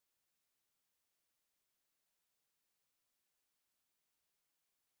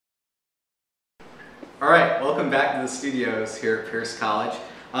All right, welcome back to the studios here at Pierce College.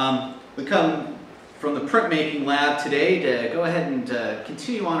 We come from the printmaking lab today to go ahead and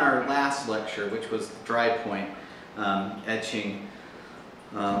continue on our last lecture, which was the dry point etching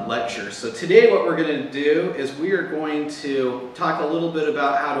lecture. So today what we're going to do is we are going to talk a little bit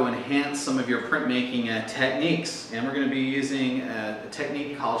about how to enhance some of your printmaking techniques. And we're going to be using a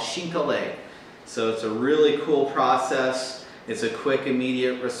technique called Chine collé. So it's a really cool process. It's a quick,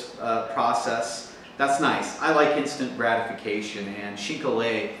 immediate process. That's nice. I like instant gratification, and Chine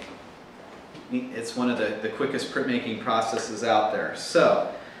collé, it's one of the quickest printmaking processes out there.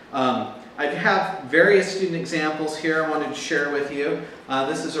 So I have various student examples here I wanted to share with you.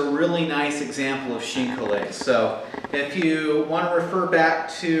 This is a really nice example of Chine collé. So if you want to refer back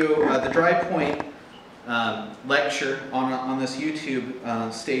to the dry point lecture on this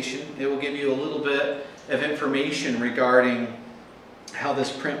YouTube station, it will give you a little bit of information regarding how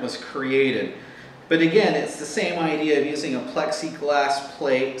this print was created. But again, it's the same idea of using a plexiglass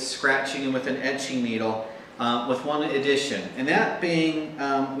plate, scratching it with an etching needle, with one addition. And that being,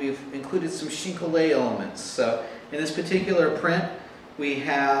 we've included some Chine collé elements. So in this particular print, we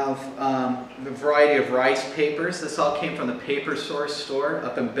have a variety of rice papers. This all came from the Paper Source store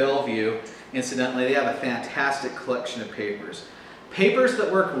up in Bellevue. Incidentally, they have a fantastic collection of papers. Papers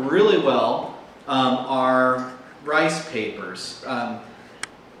that work really well are rice papers.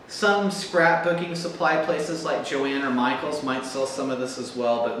 Some scrapbooking supply places like Joann or Michael's might sell some of this as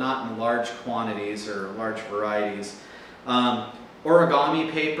well, but not in large quantities or large varieties.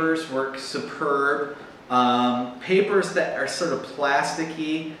 Origami papers work superb. Papers that are sort of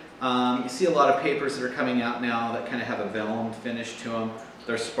plasticky. You see a lot of papers that are coming out now that kind of have a vellum finish to them.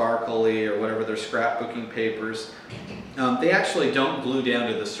 They're sparkly or whatever, they're scrapbooking papers. They actually don't glue down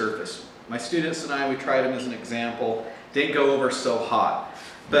to the surface. My students and I, we tried them as an example. Didn't go over so hot.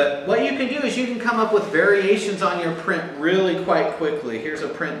 But what you can do is you can come up with variations on your print really quite quickly. Here's a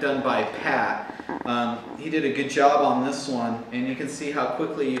print done by Pat. He did a good job on this one, and you can see how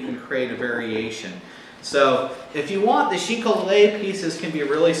quickly you can create a variation. So if you want, the Chine collé pieces can be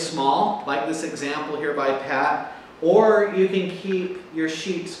really small, like this example here by Pat, or you can keep your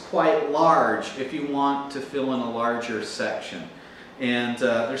sheets quite large if you want to fill in a larger section. And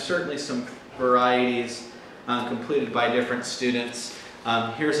there's certainly some varieties completed by different students.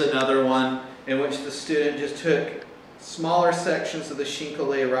 Here's another one in which the student just took smaller sections of the Chine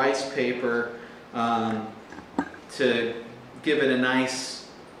collé rice paper to give it a nice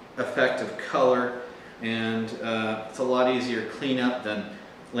effect of color, and it's a lot easier to clean up than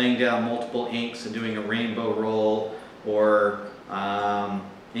laying down multiple inks and doing a rainbow roll or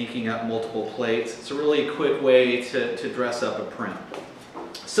inking up multiple plates. It's a really quick way to dress up a print.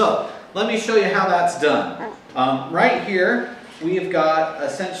 So let me show you how that's done. Right here we've got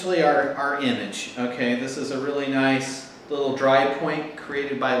essentially our image. Okay, this is a really nice little dry point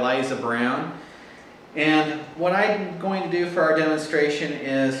created by Liza Brown. And what I'm going to do for our demonstration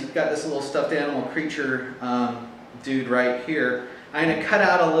is, you've got this little stuffed animal creature dude right here. I'm going to cut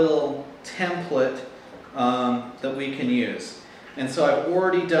out a little template that we can use. And so I've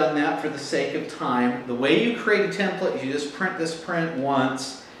already done that for the sake of time. The way you create a template is you just print this print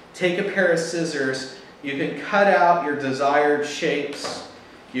once, take a pair of scissors, you can cut out your desired shapes.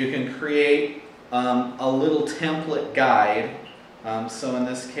 You can create a little template guide. So in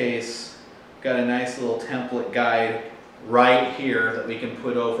this case, got a nice little template guide right here that we can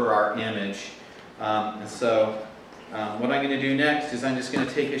put over our image. And so what I'm going to do next is I'm just going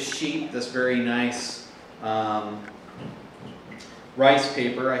to take a sheet, this very nice rice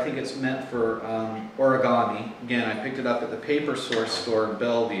paper. I think it's meant for origami. Again, I picked it up at the Paper Source store in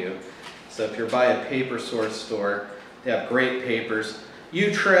Bellevue. So if you're by a Paper Source store, they have great papers.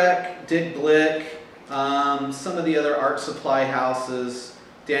 Utrecht, Dick Blick, some of the other art supply houses,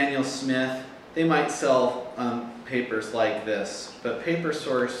 Daniel Smith, they might sell papers like this. But Paper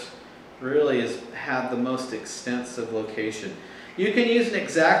Source really had the most extensive location. You can use an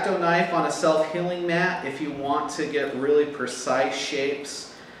X-Acto knife on a self-healing mat if you want to get really precise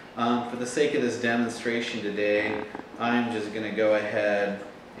shapes. For the sake of this demonstration today, I'm just going to go ahead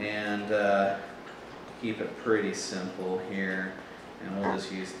and keep it pretty simple here, and we'll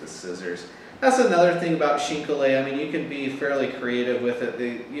just use the scissors. That's another thing about Chine collé. I mean, you can be fairly creative with it.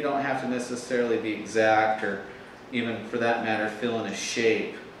 You don't have to necessarily be exact, or even for that matter fill in a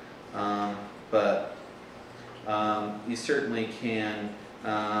shape, but you certainly can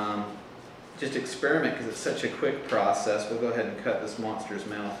just experiment, because it's such a quick process. We'll go ahead and cut this monster's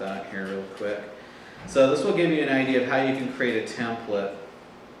mouth out here real quick. So this will give you an idea of how you can create a template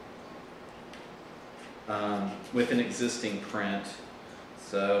with an existing print.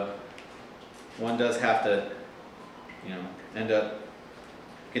 So one does have to, end up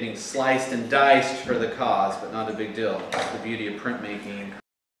getting sliced and diced for the cause, but not a big deal. That's the beauty of printmaking.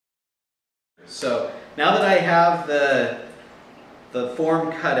 So now that I have the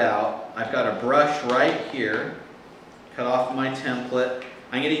form cut out, I've got a brush right here, cut off my template.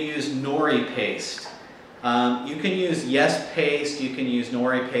 I'm going to use nori paste. You can use Yes paste, you can use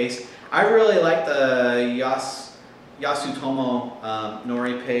nori paste. I really like the Yasutomo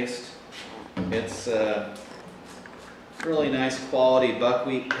nori paste. It's really nice quality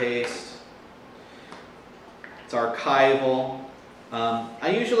buckwheat paste. It's archival.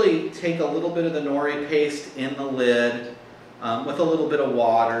 I usually take a little bit of the nori paste in the lid with a little bit of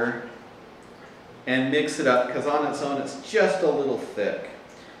water and mix it up, because on its own it's just a little thick.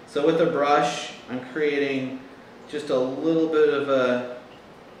 So with a brush, I'm creating just a little bit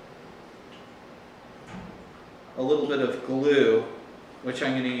of glue, which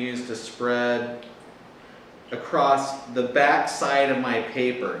I'm going to use to spread across the back side of my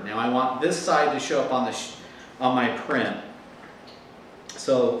paper. Now I want this side to show up on my print.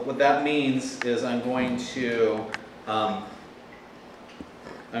 So what that means is I'm going to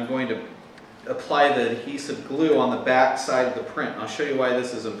apply the adhesive glue on the back side of the print. I'll show you why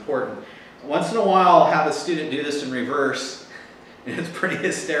this is important. Once in a while I'll have a student do this in reverse, and it's pretty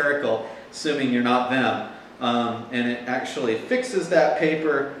hysterical, assuming you're not them. And it actually fixes that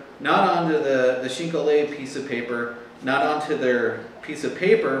paper not onto the Chine piece of paper, not onto their piece of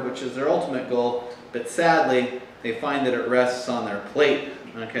paper, which is their ultimate goal, but sadly they find that it rests on their plate.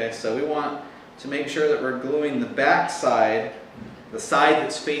 Okay, so we want to make sure that we're gluing the back side, the side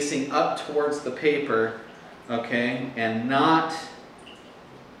that's facing up towards the paper, okay, and not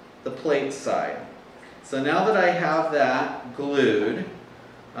the plate side. So now that I have that glued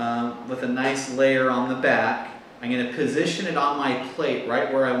with a nice layer on the back, I'm going to position it on my plate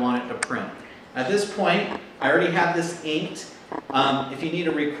right where I want it to print. At this point, I already have this inked. If you need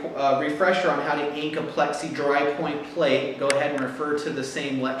a refresher on how to ink a plexi dry point plate, go ahead and refer to the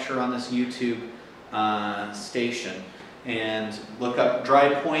same lecture on this YouTube station and look up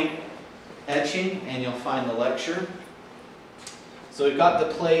dry point etching and you'll find the lecture. So we've got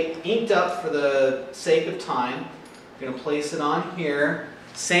the plate inked up for the sake of time. I'm going to place it on here.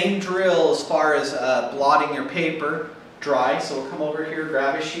 Same drill as far as blotting your paper dry. So we'll come over here,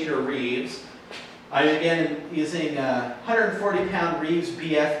 grab a sheet of Reeves. I'm again using 140-pound Reeves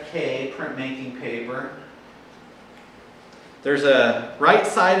BFK printmaking paper. There's a right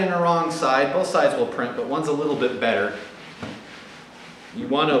side and a wrong side. Both sides will print, but one's a little bit better. You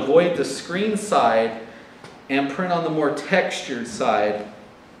want to avoid the screen side and print on the more textured side.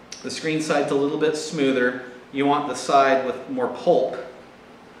 The screen side's a little bit smoother. You want the side with more pulp.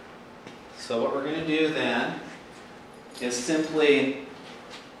 So what we're going to do then is simply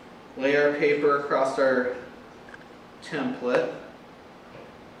lay our paper across our template.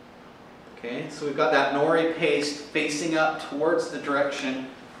 Okay, so we've got that nori paste facing up towards the direction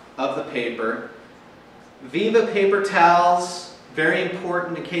of the paper. Viva paper towels, very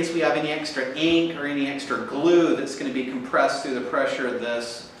important in case we have any extra ink or any extra glue that's going to be compressed through the pressure of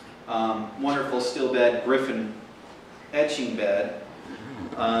this wonderful steel bed Griffin etching bed.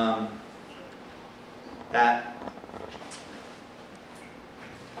 That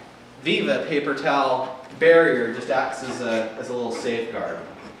Viva paper towel barrier just acts as a little safeguard.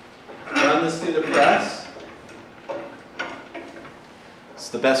 Run this through the press. It's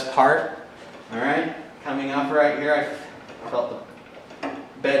the best part. All right, coming up right here, I felt the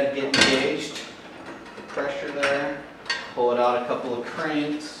bed get engaged. The pressure there. Pull it out a couple of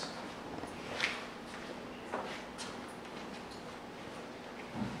cranks.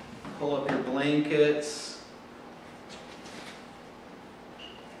 Pull up your blankets.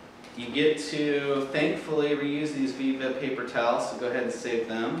 You get to, thankfully, reuse these Viva paper towels, so go ahead and save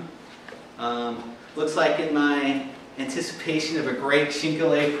them. Looks like in my anticipation of a great Chine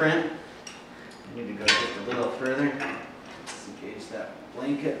print, I need to go just a little further. Let's engage that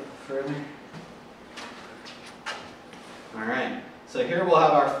blanket further. All right, so here we'll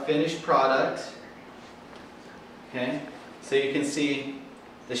have our finished product. Okay, so you can see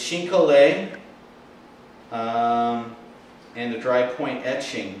the Chine and the dry point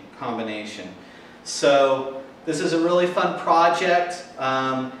etching combination. So this is a really fun project.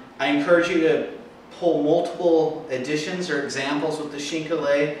 I encourage you to pull multiple editions or examples with the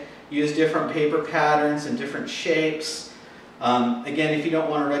Chine. Use different paper patterns and different shapes. Again, if you don't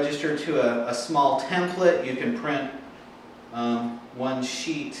want to register to a small template, you can print one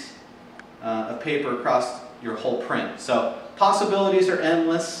sheet of paper across your whole print. So possibilities are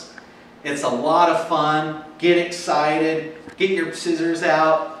endless. It's a lot of fun. Get excited. Get your scissors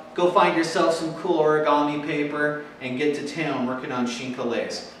out. go find yourself some cool origami paper and get to town working on Chine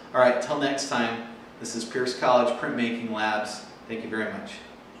collés. All right, till next time, this is Pierce College Printmaking Labs. Thank you very much.